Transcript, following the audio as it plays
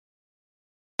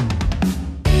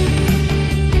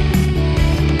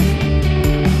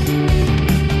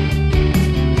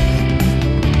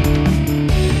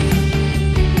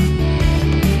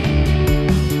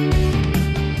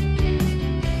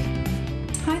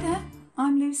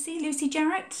Lucy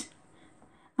Jarrett.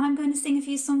 I'm going to sing a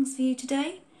few songs for you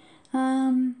today.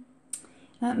 Me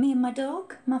and my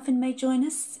dog, Muffin, may join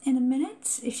us in a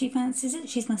minute if she fancies it.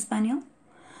 She's my spaniel.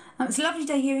 It's a lovely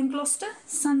day here in Gloucester.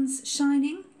 Sun's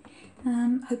shining.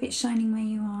 Hope it's shining where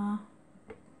you are.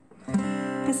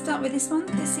 Let's start with this one.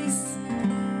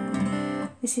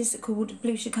 This is called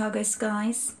Blue Chicago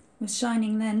Skies. It was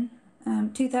shining then.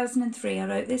 2003 I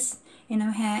wrote this in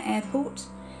O'Hare Airport,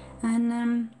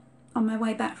 and on my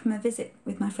way back from a visit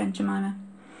with my friend Jemima.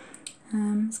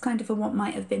 It's kind of a what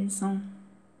might have been song.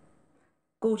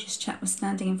 Gorgeous chap was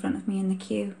standing in front of me in the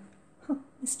queue. Oh,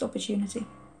 missed opportunity.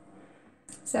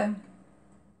 So,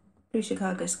 Blue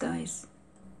Chicago Skies.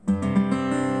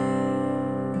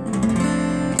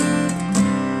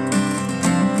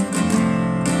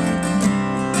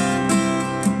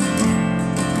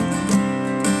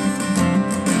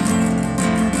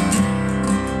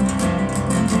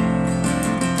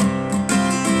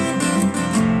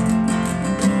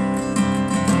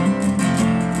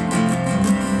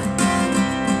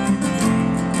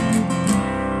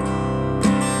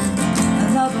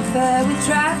 With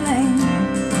travelling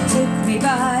took me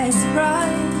by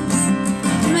surprise.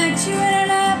 Met you in an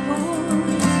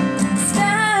airport,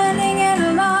 standing in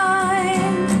a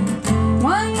line.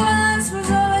 One glance was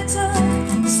all it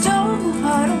took, stole my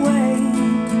heart away.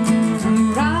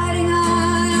 I'm riding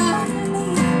high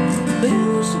underneath the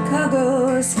blue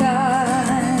Chicago sky.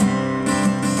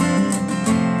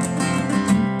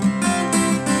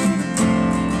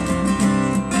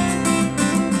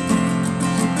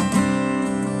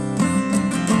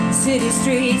 City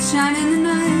streets shine in the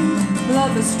night,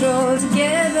 lovers stroll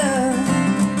together,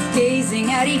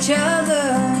 gazing at each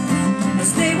other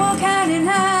as they walk hand in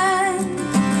hand.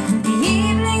 The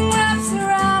evening wraps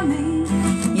around me,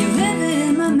 you're vivid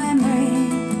in my memory.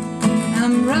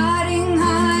 I'm riding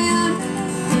high under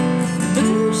the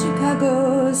blue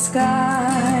Chicago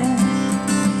sky.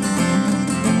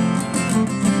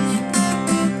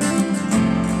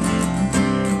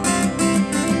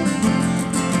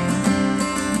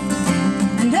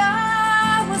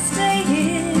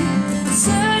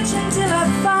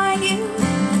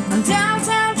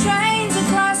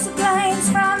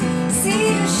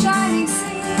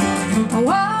 Oh,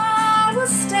 I will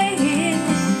stay here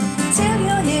till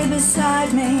you're here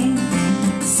beside me.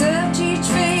 Search each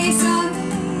face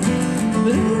underneath the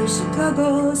blue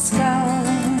Chicago sky.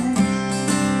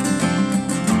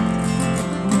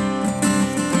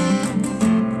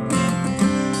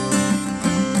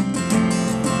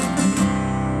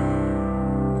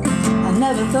 I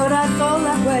never thought I'd fall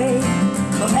that way,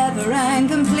 forever and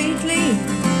completely.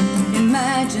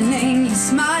 Imagining your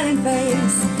smiling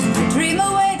face, I dream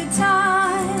away the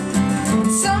time.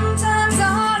 Sometimes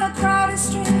on a crowded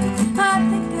street, I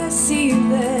think I see you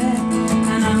there,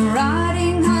 and I'm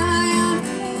riding high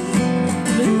underneath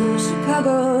the blue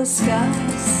Chicago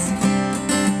skies.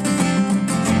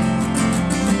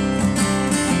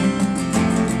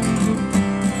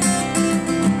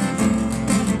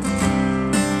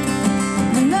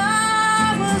 And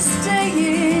I will stay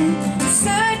here,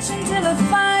 search until I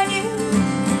find you.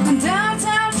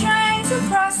 Downtown trains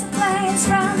across the plains,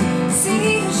 from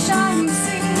sea to shining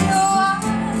sea. Oh, I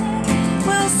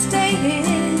will stay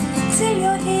here till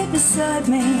you're here beside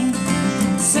me.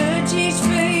 Search each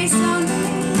face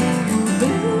underneath the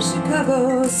blue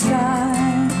Chicago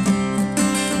sky.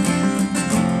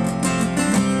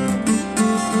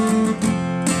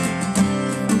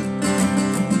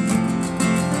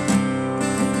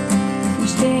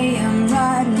 Each day I'm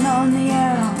riding on the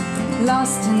air,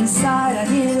 lost inside, I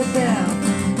hear the bell.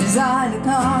 As I look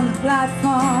on the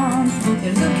platform,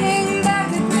 you're looking back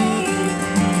at me.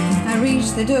 I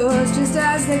reach the doors just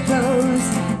as they close,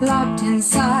 locked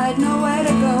inside, nowhere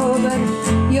to go. But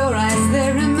your eyes,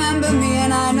 they remember me,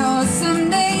 and I know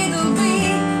someday it'll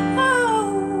be.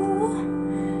 Oh,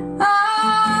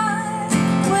 I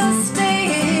will stay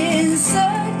here and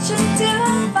search until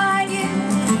I find you.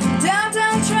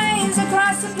 Downtown trains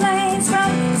across the plains,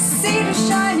 from sea to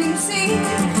shining sea.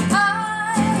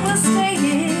 I will stay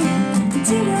here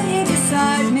until you're here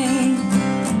beside me.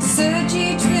 Search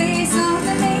each face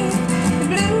underneath the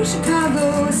blue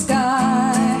Chicago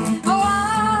sky. Oh,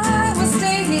 I will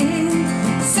stay here,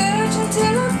 search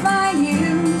until I find you.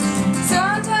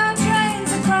 Downtown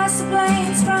trains across the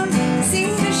plains, from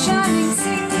sea to shining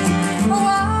sea. Oh,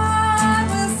 I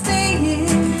will stay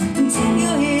here until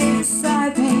you're here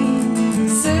beside me.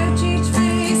 Search each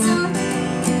face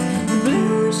underneath the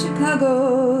blue Chicago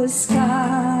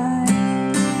sky.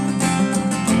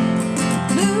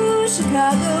 Blue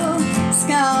Chicago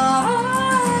sky.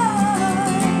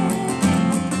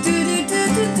 Do do do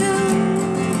do do.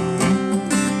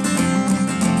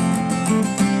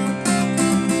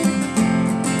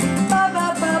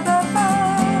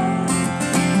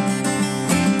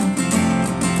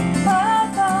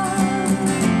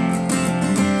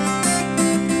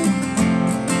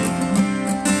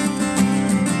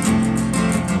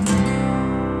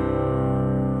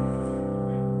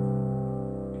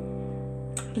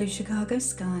 Chicago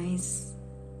skies.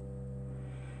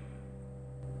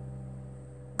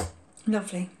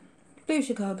 Lovely. Blue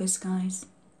Chicago skies.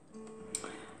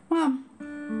 Well,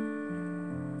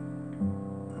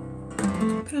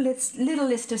 put a little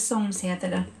list of songs here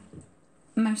that are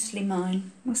mostly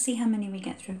mine. We'll see how many we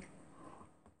get through.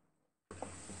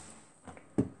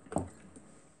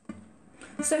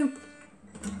 So,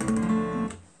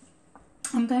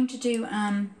 I'm going to do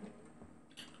a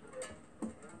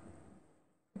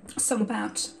song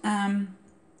about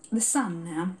the sun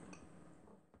now.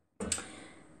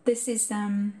 This is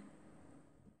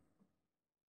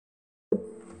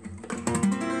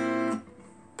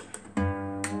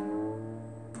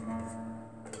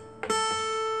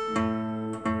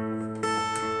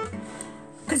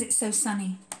because it's so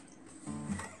sunny.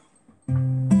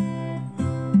 And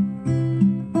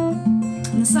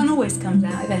the sun always comes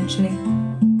out eventually.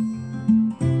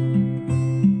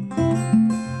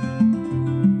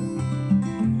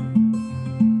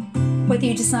 Whether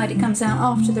you decide it comes out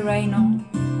after the rain or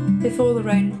before the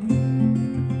rain,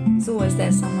 it's always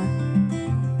there somewhere.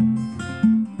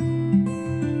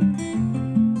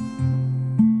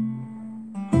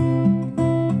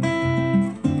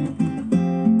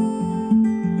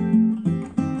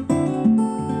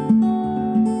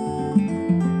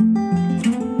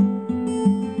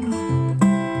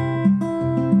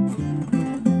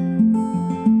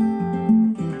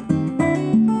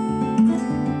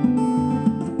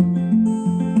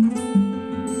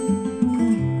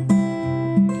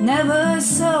 Never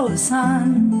saw the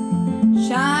sun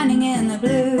shining in the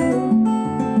blue,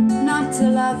 not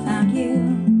till I found you.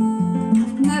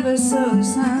 Never saw the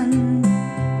sun,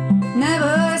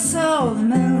 never saw the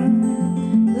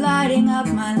moon lighting up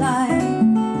my life.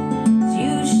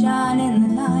 You shine in the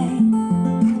night,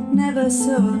 never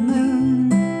saw the moon.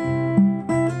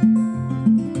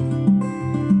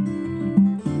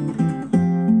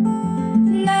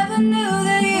 Never knew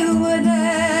that you were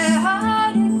there,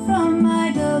 hiding from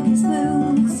my darkest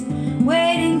moods,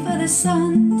 waiting for the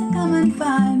sun to come and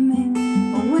find me.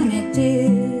 But when it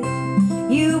did,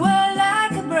 you were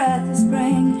like a breath of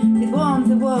spring, with warmth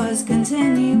that was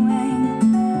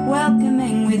continuing,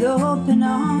 welcoming with open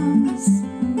arms.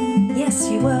 Yes,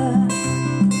 you were.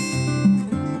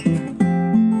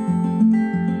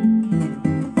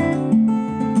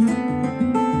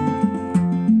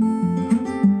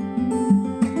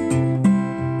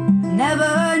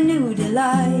 Never knew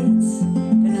delights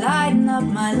could lighten up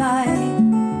my life,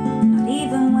 not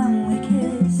even when we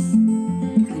kissed. I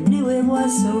knew it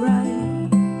was so right.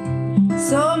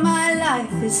 So my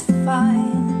life is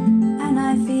fine, and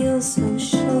I feel so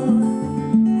sure.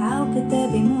 How could there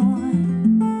be more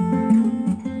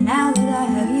now that I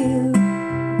have you?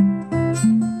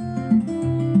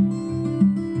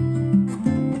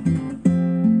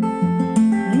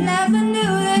 Never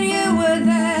knew that you were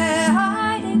there,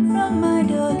 hiding from my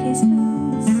darkest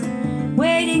moods,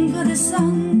 waiting for the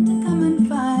sun to come and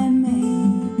find me.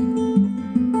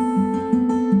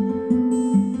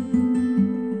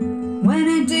 When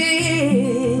it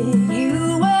did,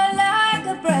 you were like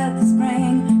a breath of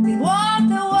spring, with warmth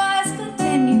that was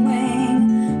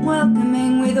continuing,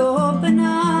 welcoming with open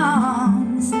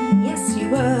arms. Yes, you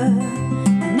were.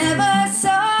 I never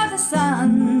saw the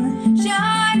sun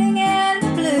shining in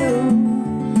the blue,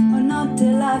 or not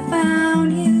till I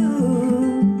found you.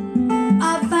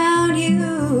 I found you.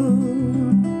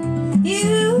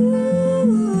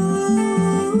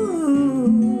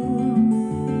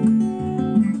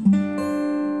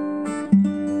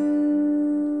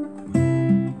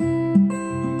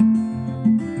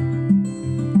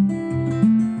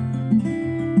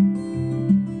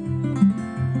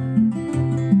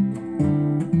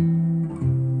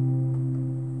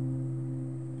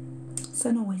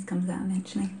 Sun always comes out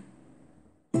eventually.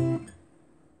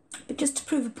 But just to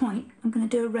prove a point, I'm going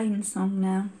to do a rain song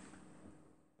now.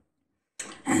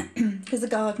 Because the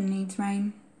garden needs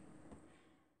rain.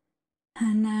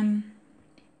 And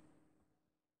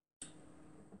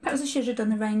perhaps I should have done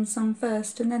the rain song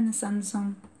first and then the sun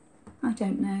song. I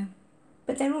don't know.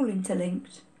 But they're all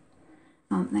interlinked,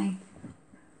 aren't they?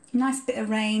 A nice bit of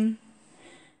rain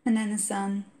and then the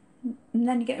sun. And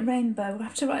then you get a rainbow. I'll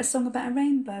have to write a song about a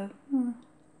rainbow. Oh.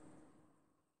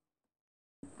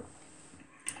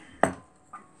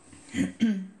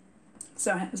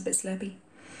 Sorry, that was a bit slurpy.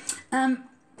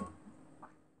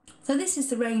 So this is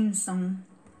the rain song.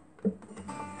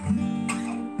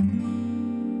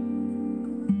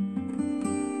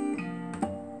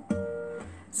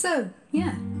 So,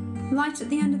 yeah, light at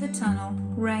the end of the tunnel,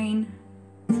 rain,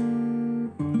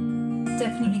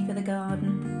 definitely for the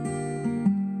garden.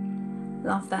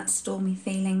 Love that stormy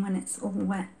feeling when it's all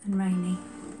wet and rainy.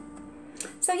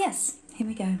 So yes, here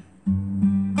we go.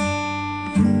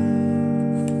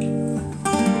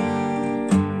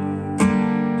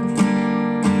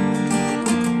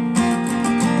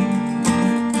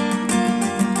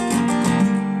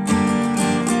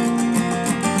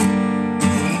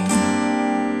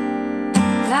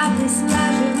 Lapis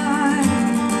lazuli,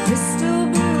 crystal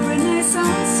blue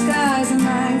renaissance skies and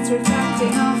lights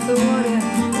reflecting off the water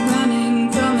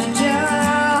running from a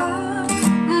jar,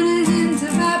 and a hint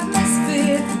of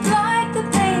atmosphere like the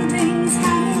paintings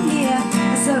hanging here,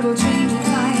 a subtle change in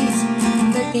light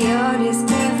that the artist's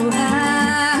careful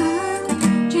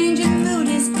hand. Changing mood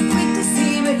is quick to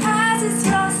see, but has it's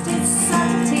lost its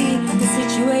subtlety, the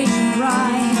situation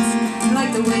rides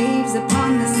like the waves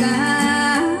upon the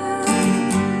sand.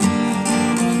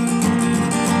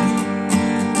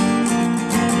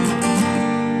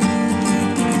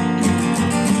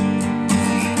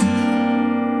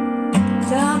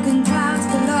 Darkened clouds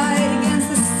collide against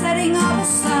the setting of a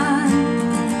sun,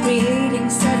 creating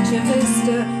such a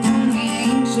vista only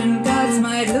ancient gods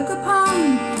might look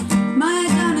upon. My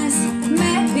Adonis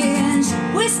may appear and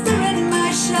whisper in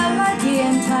my shell like he,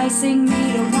 enticing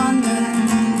me to wander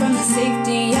from the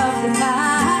safety of the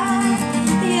path.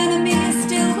 The enemy is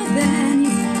still within,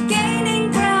 he's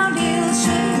gaining ground, he'll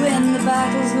surely win. The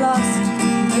battle's lost,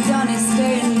 Adonis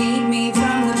stay and lead me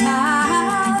from the path.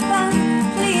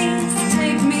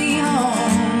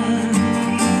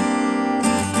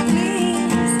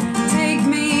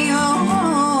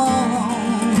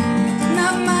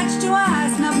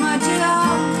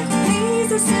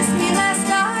 Assist me lest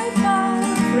I fall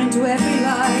into every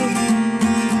life.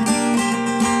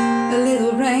 A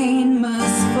little rain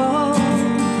must fall,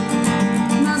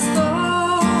 must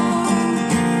fall,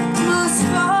 must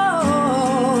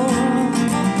fall.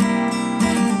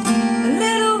 A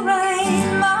little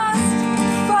rain must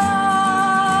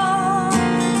fall,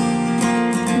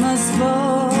 must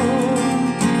fall.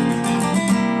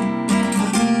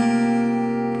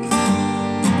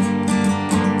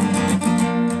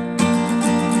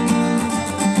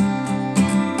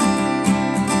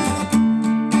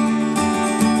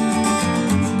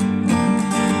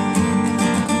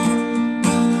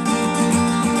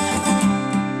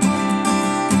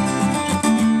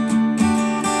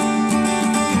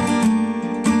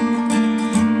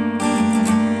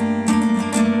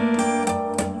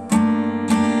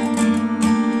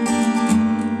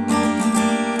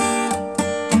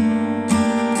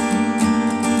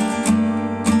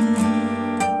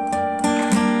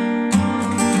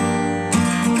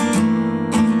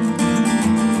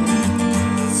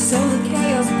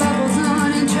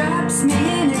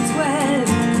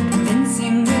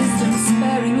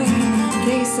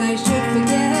 I should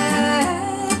forget.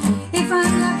 If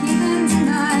I'm lucky then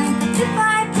tonight, if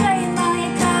I play my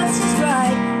cards just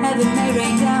right, heaven may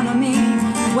rain down on me,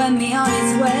 wend me on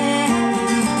its way.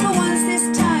 For once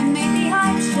this time maybe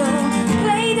I shall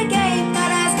play the game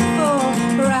not as before,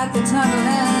 for at the tunnel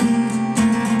end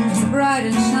there's a bright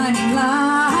and shining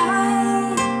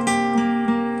light.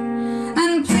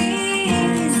 And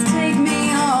please take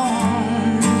me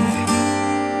home,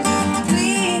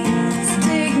 please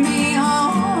take me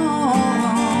home.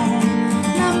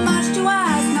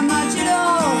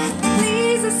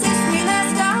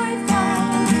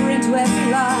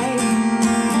 Every life,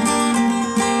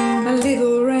 a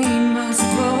little rain must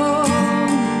fall,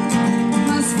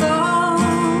 must fall,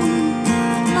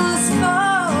 must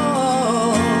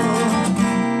fall.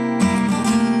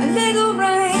 A little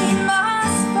rain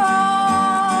must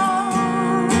fall,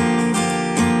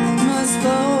 must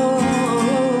fall.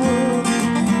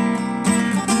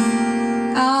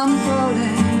 I'm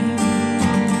falling,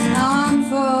 I'm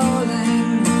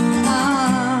falling,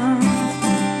 I'm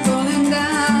falling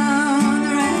down.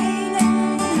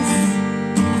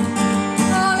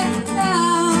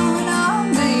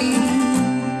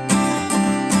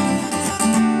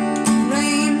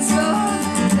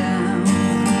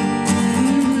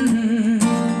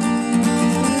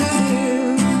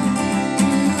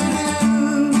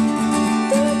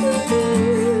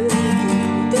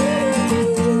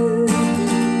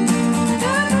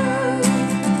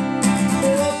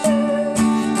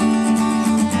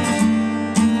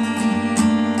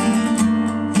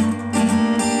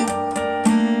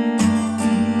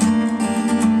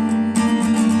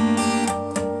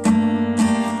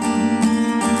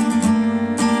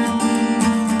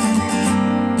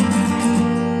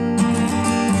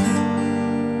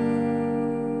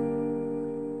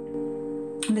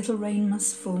 A little rain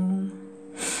must fall.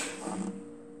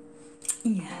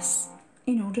 Yes,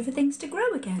 in order for things to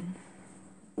grow again.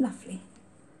 Lovely.